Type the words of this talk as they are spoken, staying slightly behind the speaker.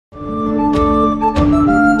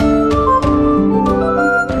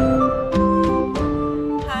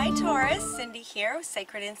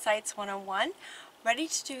Sacred Insights 101, ready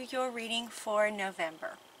to do your reading for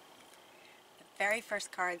November. The very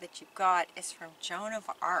first card that you got is from Joan of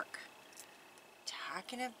Arc,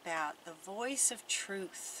 talking about the voice of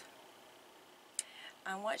truth.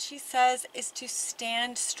 And what she says is to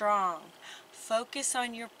stand strong, focus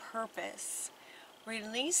on your purpose,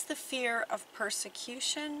 release the fear of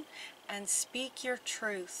persecution, and speak your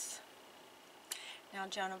truth. Now,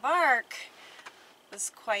 Joan of Arc was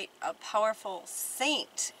quite a powerful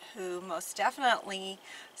saint who most definitely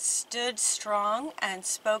stood strong and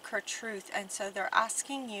spoke her truth. And so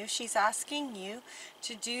she's asking you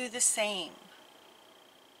to do the same.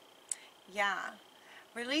 Yeah.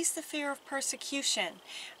 Release the fear of persecution.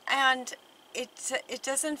 And it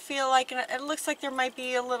doesn't feel like, it looks like there might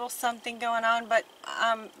be a little something going on, but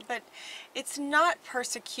it's not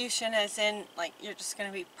persecution as in like you're just going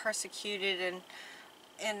to be persecuted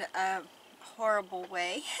in a horrible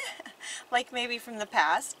way like maybe from the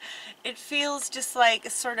past. It feels just like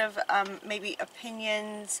sort of maybe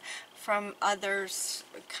opinions from others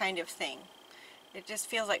kind of thing. It just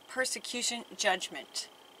feels like persecution, judgment.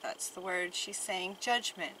 That's the word she's saying,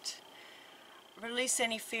 judgment. Release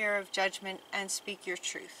any fear of judgment and speak your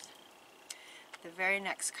truth. The very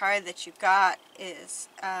next card that you got is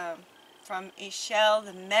from Ishel,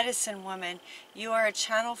 the medicine woman. You are a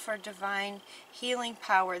channel for divine healing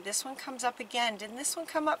power. This one comes up again. Didn't this one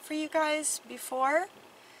come up for you guys before?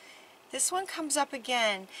 This one comes up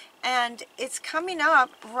again, and it's coming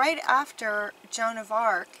up right after Joan of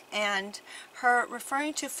Arc and her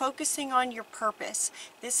referring to focusing on your purpose.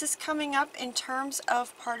 This is coming up in terms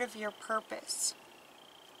of part of your purpose.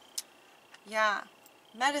 Yeah.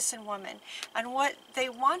 Medicine woman. And what they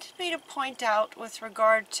wanted me to point out with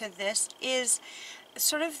regard to this is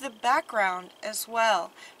sort of the background as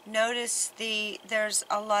well. Notice there's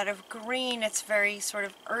a lot of green. It's very sort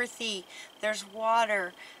of earthy. There's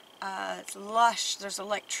water. It's lush. There's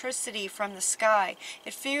electricity from the sky.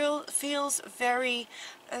 It feels very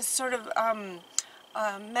sort of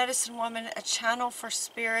medicine woman, a channel for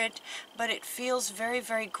spirit, but it feels very,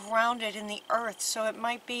 very grounded in the earth. So it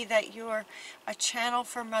might be that you're a channel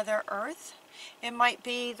for Mother Earth. It might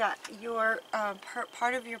be that your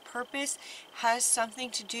part of your purpose has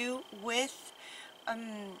something to do with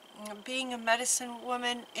being a medicine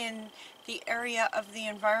woman in the area of the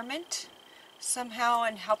environment somehow,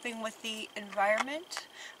 and helping with the environment.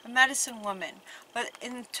 A medicine woman, but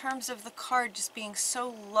in terms of the card just being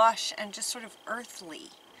so lush and just sort of earthly,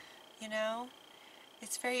 you know,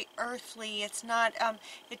 it's very earthly. It's not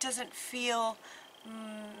it doesn't feel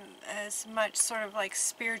as much sort of like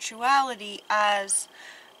spirituality as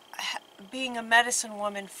being a medicine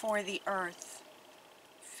woman for the earth.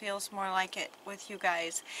 Feels more like it with you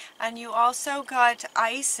guys. And you also got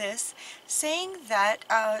Isis saying that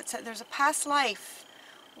so there's a past life.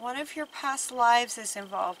 One of your past lives is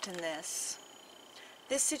involved in this.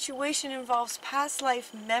 This situation involves past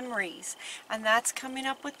life memories, and that's coming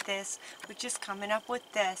up with this, which is coming up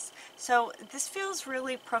with this. So this feels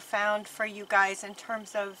really profound for you guys in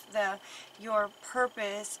terms of your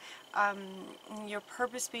purpose. Your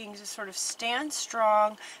purpose being to sort of stand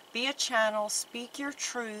strong, be a channel, speak your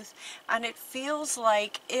truth. And it feels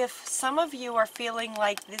like if some of you are feeling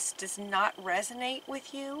like this does not resonate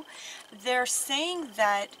with you, they're saying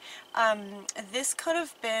that this could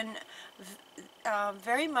have been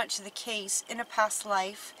very much the case in a past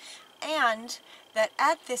life, and that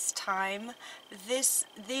at this time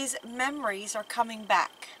these memories are coming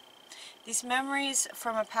back. These memories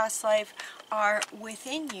from a past life are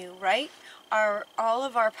within you, right? All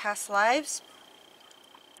of our past lives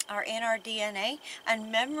are in our DNA,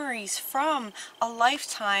 and memories from a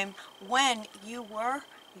lifetime when you were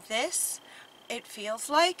this, it feels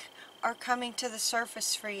like, are coming to the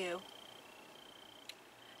surface for you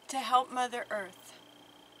to help Mother Earth.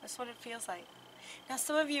 That's what it feels like. Now,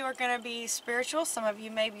 some of you are going to be spiritual, some of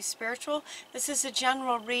you may be spiritual. This is a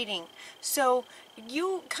general reading. So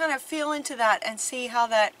you kind of feel into that and see how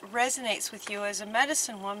that resonates with you as a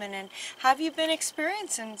medicine woman. And have you been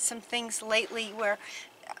experiencing some things lately where,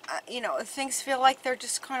 you know, things feel like they're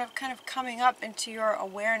just kind of coming up into your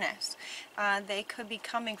awareness? They could be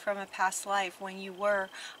coming from a past life when you were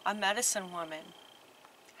a medicine woman.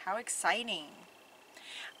 How exciting.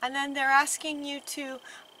 And then they're asking you to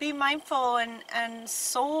be mindful and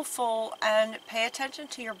soulful and pay attention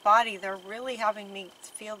to your body. They're really having me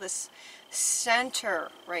feel this center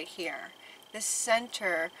right here. This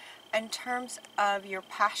center in terms of your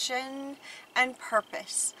passion and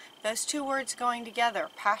purpose. Those two words going together,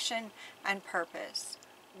 passion and purpose.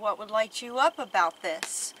 what would light you up about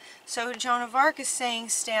this? So Joan of Arc is saying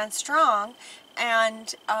stand strong,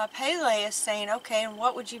 and Pele is saying, okay, and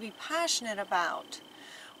what would you be passionate about?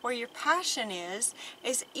 Where your passion is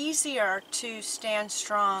easier to stand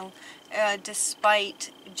strong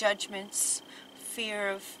despite judgments, fear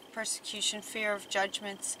of persecution, fear of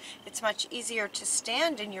judgments. It's much easier to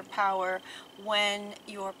stand in your power when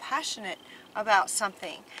you're passionate about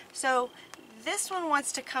something. So this one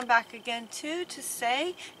wants to come back again too, to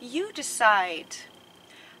say you decide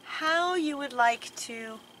how you would like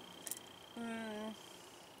to,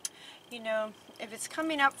 you know, if it's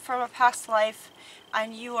coming up from a past life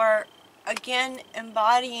and you are again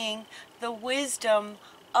embodying the wisdom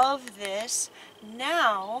of this,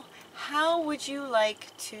 now how would you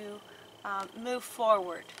like to move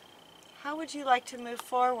forward? How would you like to move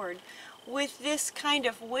forward with this kind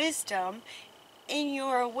of wisdom in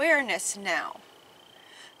your awareness now?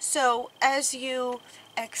 So as you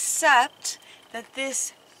accept that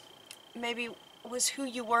this maybe was who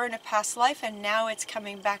you were in a past life, and now it's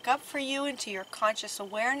coming back up for you into your conscious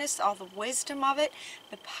awareness, all the wisdom of it,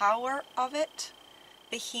 the power of it,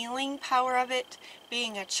 the healing power of it,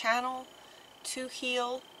 being a channel to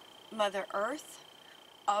heal Mother Earth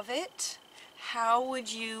of it. How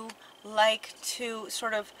would you like to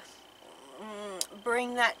sort of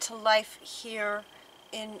bring that to life here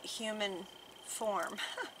in human form?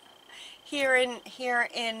 here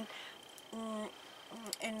in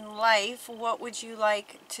life, what would you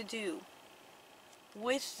like to do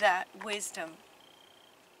with that wisdom?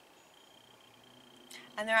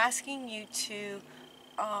 And they're asking you to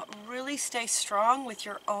really stay strong with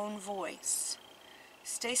your own voice.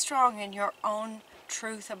 Stay strong in your own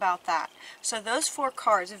truth about that. So those 4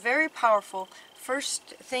 cards are very powerful.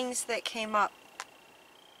 First things that came up.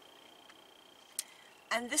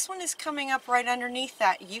 And this one is coming up right underneath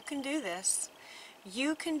that. You can do this.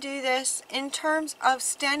 You can do this in terms of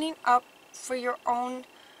standing up for your own,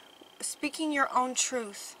 speaking your own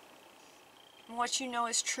truth, and what you know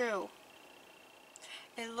is true.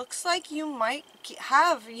 It looks like you might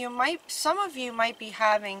have, some of you might be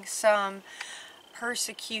having some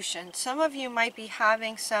persecution. Some of you might be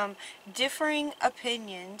having some differing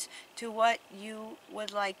opinions to what you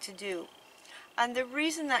would like to do. And the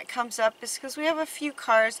reason that comes up is because we have a few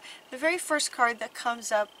cards. The very first card that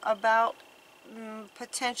comes up about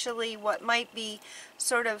potentially what might be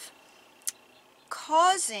sort of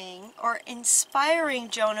causing or inspiring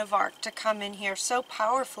Joan of Arc to come in here so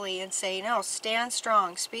powerfully and say, no, stand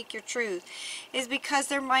strong, speak your truth, is because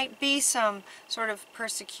there might be some sort of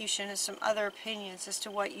persecution and some other opinions as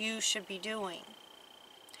to what you should be doing.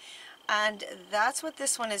 And that's what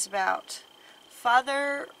this one is about.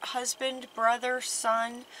 Father, husband, brother,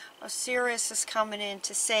 son, Osiris is coming in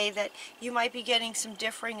to say that you might be getting some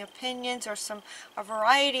differing opinions or a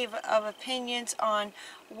variety of opinions on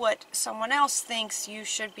what someone else thinks you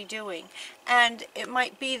should be doing. And it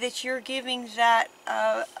might be that you're giving that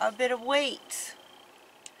a bit of weight.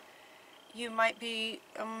 You might be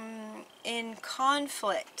in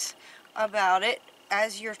conflict about it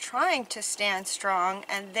as you're trying to stand strong,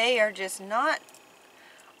 and they are just not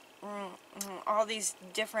all these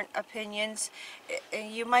different opinions.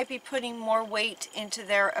 You might be putting more weight into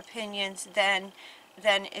their opinions than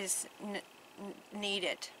is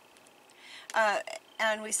needed.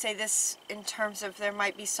 And we say this in terms of there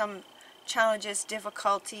might be some challenges,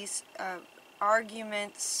 difficulties,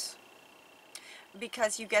 arguments,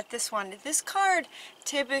 because you get this one. This card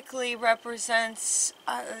typically represents,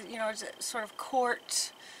 you know, sort of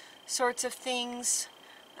court sorts of things,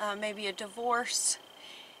 maybe a divorce.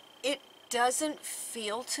 It doesn't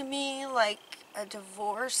feel to me like a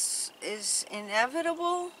divorce is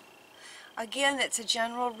inevitable. Again, it's a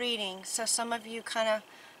general reading, so some of you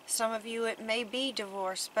it may be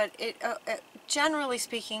divorce, but generally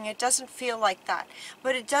speaking, it doesn't feel like that.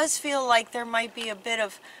 But it does feel like there might be a bit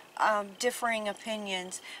of differing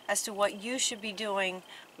opinions as to what you should be doing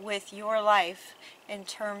with your life in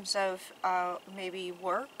terms of maybe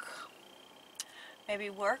work,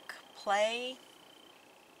 play,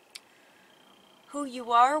 who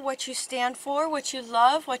you are, what you stand for, what you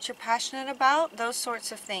love, what you're passionate about, those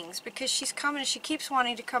sorts of things. Because she's coming, she keeps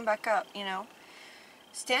wanting to come back up, you know.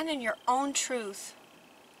 Stand in your own truth.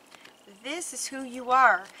 This is who you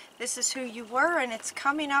are. This is who you were, and it's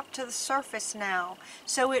coming up to the surface now.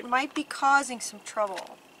 So it might be causing some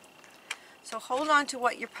trouble. So hold on to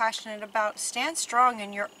what you're passionate about. Stand strong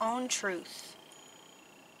in your own truth.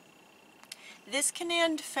 This can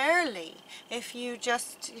end fairly if you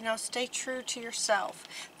just, you know, stay true to yourself.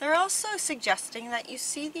 They're also suggesting that you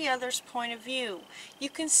see the other's point of view. You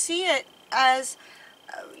can see it as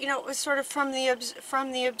you know, it was sort of from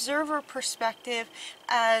the observer perspective,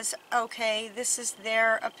 as okay, this is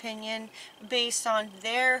their opinion based on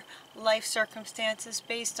their life circumstances,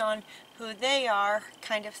 based on who they are,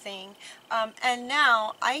 kind of thing. And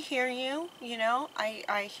now I hear you, you know,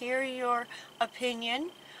 I hear your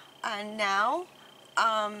opinion, and now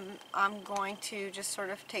I'm going to just sort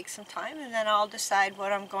of take some time, and then I'll decide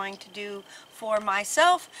what I'm going to do for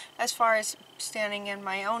myself as far as standing in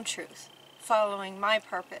my own truth, following my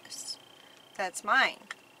purpose. That's mine,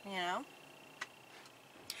 you know.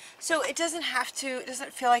 So it doesn't have to, it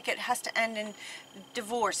doesn't feel like it has to end in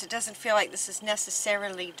divorce. It doesn't feel like this is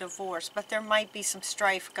necessarily divorce, but there might be some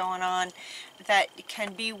strife going on that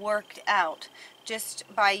can be worked out just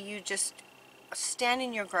by you just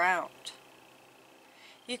standing your ground.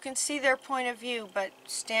 You can see their point of view, but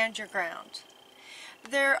stand your ground.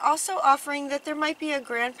 They're also offering that there might be a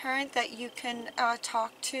grandparent that you can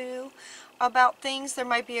talk to about things. There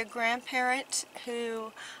might be a grandparent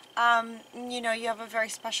who, you know, you have a very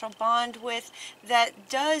special bond with, that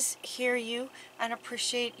does hear you and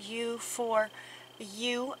appreciate you for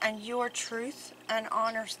you and your truth and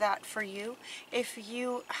honors that for you. If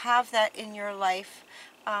you have that in your life,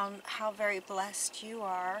 how very blessed you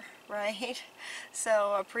are, right?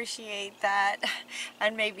 So appreciate that,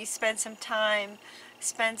 and maybe spend some time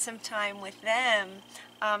with them,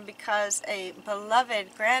 because a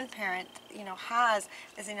beloved grandparent, you know, has,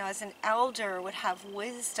 as you know, as an elder, would have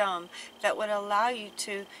wisdom that would allow you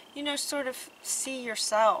to, you know, sort of see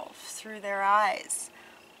yourself through their eyes.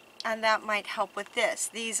 And that might help with this.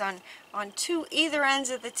 These on either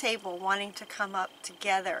ends of the table wanting to come up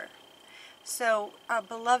together. So a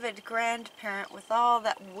beloved grandparent with all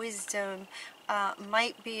that wisdom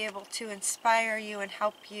might be able to inspire you and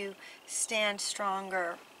help you stand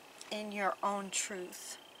stronger in your own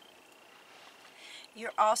truth.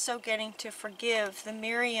 You're also getting to forgive. The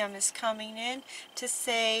Miriam is coming in to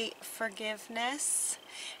say forgiveness.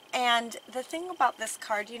 And the thing about this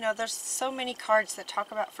card, you know, there's so many cards that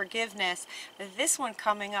talk about forgiveness. This one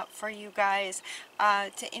coming up for you guys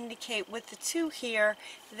to indicate with the 2 here,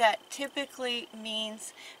 that typically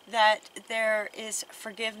means that there is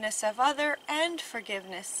forgiveness of other and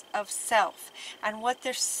forgiveness of self. And what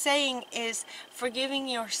they're saying is forgiving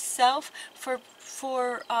yourself for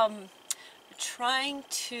trying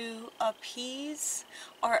to appease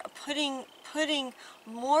or putting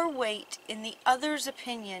more weight in the other's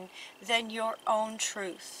opinion than your own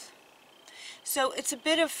truth. So it's a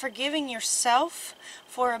bit of forgiving yourself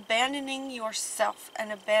for abandoning yourself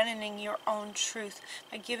and abandoning your own truth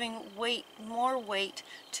by giving more weight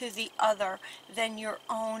to the other than your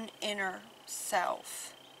own inner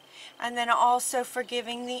self. And then also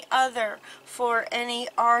forgiving the other for any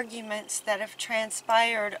arguments that have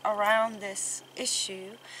transpired around this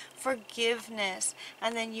issue. Forgiveness.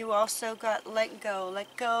 And then you also got let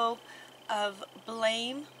go of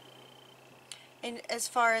blame, in as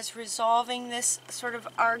far as resolving this sort of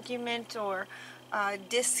argument or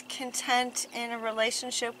discontent in a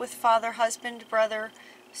relationship with father, husband, brother,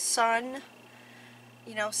 son.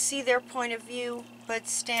 You know, see their point of view, but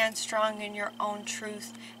stand strong in your own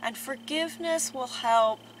truth. And forgiveness will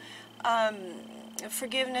help,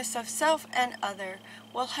 forgiveness of self and other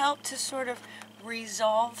will help to sort of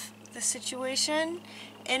resolve the situation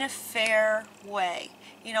in a fair way.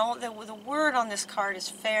 You know, the word on this card is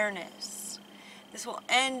fairness. This will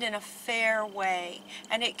end in a fair way.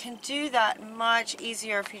 And it can do that much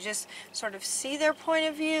easier if you just sort of see their point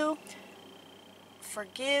of view,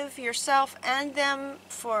 forgive yourself and them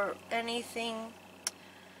for anything,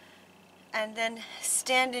 and then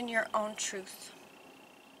stand in your own truth.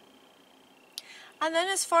 And then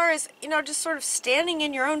as far as, you know, just sort of standing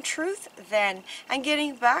in your own truth then, and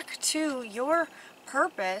getting back to your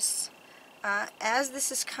purpose, as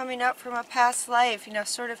this is coming up from a past life, you know,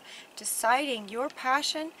 sort of deciding your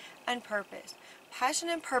passion and purpose. Passion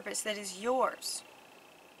and purpose that is yours.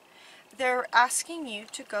 They're asking you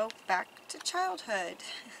to go back to childhood.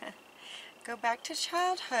 Go back to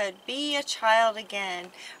childhood. Be a child again.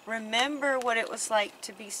 Remember what it was like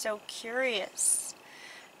to be so curious.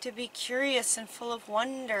 To be curious and full of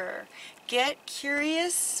wonder. Get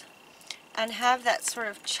curious and have that sort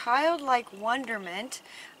of childlike wonderment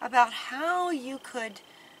about how you could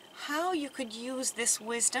use this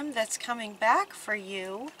wisdom that's coming back for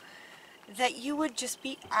you, that you would just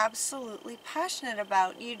be absolutely passionate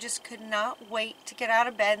about. You just could not wait to get out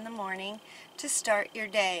of bed in the morning to start your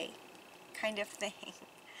day, kind of thing.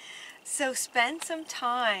 So spend some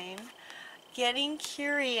time getting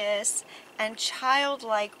curious and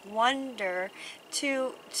childlike wonder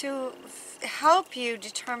to help you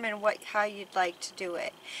determine how you'd like to do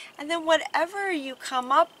it. And then whatever you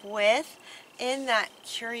come up with in that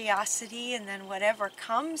curiosity, and then whatever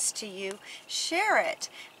comes to you, share it.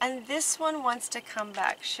 And this one wants to come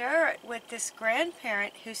back. Share it with this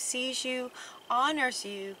grandparent who sees you, honors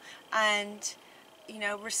you, and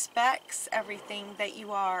respects everything that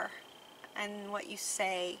you are and what you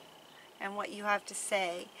say and what you have to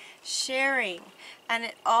say. Sharing, and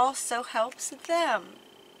it also helps them.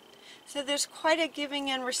 So there's quite a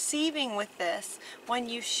giving and receiving with this. When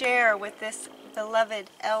you share with this beloved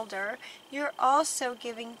elder, you're also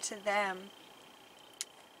giving to them.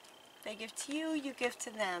 They give to you, you give to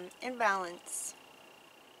them, in balance.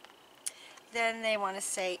 Then they want to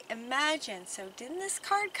say, imagine. So didn't this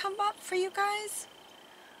card come up for you guys?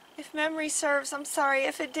 If memory serves, I'm sorry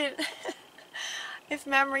if it didn't. If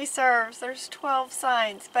memory serves, there's 12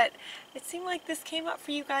 signs, but it seemed like this came up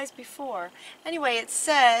for you guys before. Anyway, it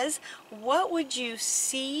says, what would you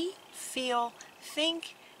see, feel,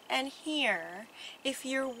 think, and hear if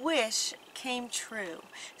your wish came true?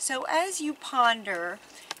 So as you ponder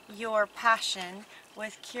your passion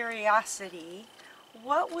with curiosity,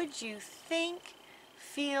 what would you think,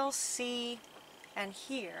 feel, see, and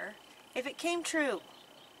hear if it came true?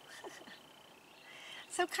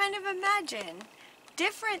 So kind of imagine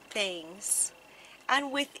different things,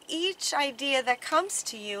 and with each idea that comes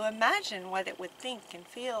to you, imagine what it would think and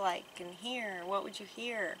feel like and hear. What would you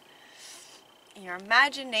hear? Your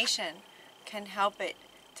imagination can help it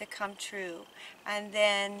to come true. And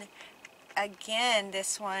then again,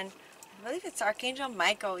 this one, I believe it's Archangel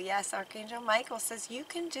Michael. Yes, Archangel Michael says you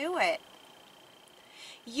can do it.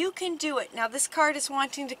 You can do it. Now this card is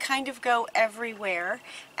wanting to kind of go everywhere,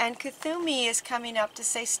 and Kuthumi is coming up to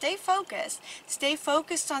say stay focused. Stay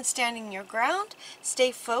focused on standing your ground.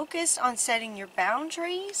 Stay focused on setting your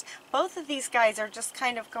boundaries. Both of these guys are just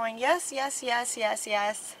kind of going yes, yes, yes, yes,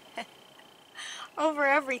 yes over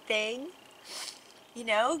everything.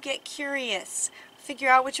 Get curious. Figure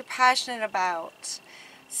out what you're passionate about.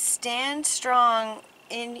 Stand strong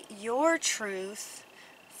in your truth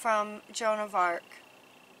from Joan of Arc.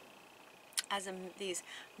 As these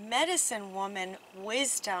medicine woman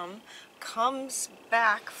wisdom comes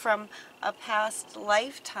back from a past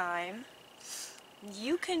lifetime,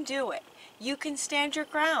 you can do it. You can stand your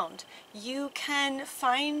ground. You can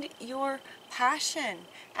find your passion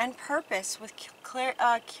and purpose with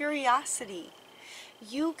curiosity.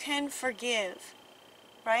 You can forgive,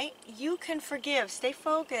 right? You can forgive. Stay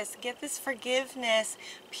focused. Get this forgiveness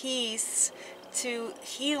piece to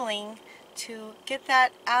healing, to get that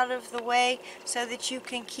out of the way so that you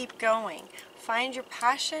can keep going. Find your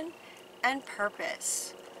passion and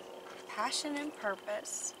purpose. Passion and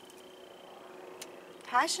purpose.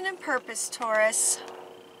 Passion and purpose, Taurus.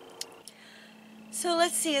 So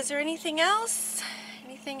let's see, is there anything else?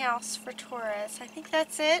 Anything else for Taurus? I think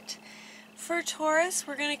that's it. For Taurus,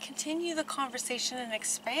 we're going to continue the conversation and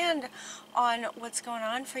expand on what's going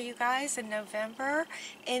on for you guys in November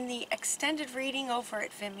in the extended reading over at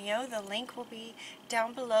Vimeo. The link will be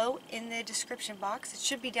down below in the description box. It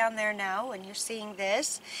should be down there now when you're seeing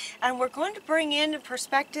this. And we're going to bring in the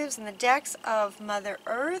perspectives and the decks of Mother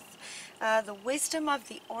Earth, the wisdom of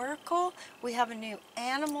the Oracle. We have a new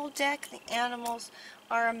animal deck. The animals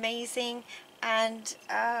are amazing. And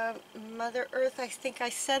Mother Earth, I think I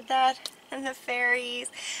said that, and the fairies.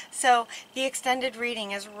 So the extended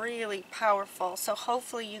reading is really powerful. So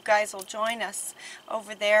hopefully you guys will join us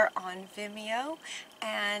over there on Vimeo.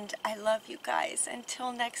 And I love you guys.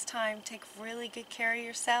 Until next time, take really good care of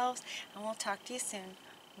yourselves, and we'll talk to you soon.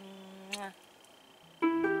 Mwah.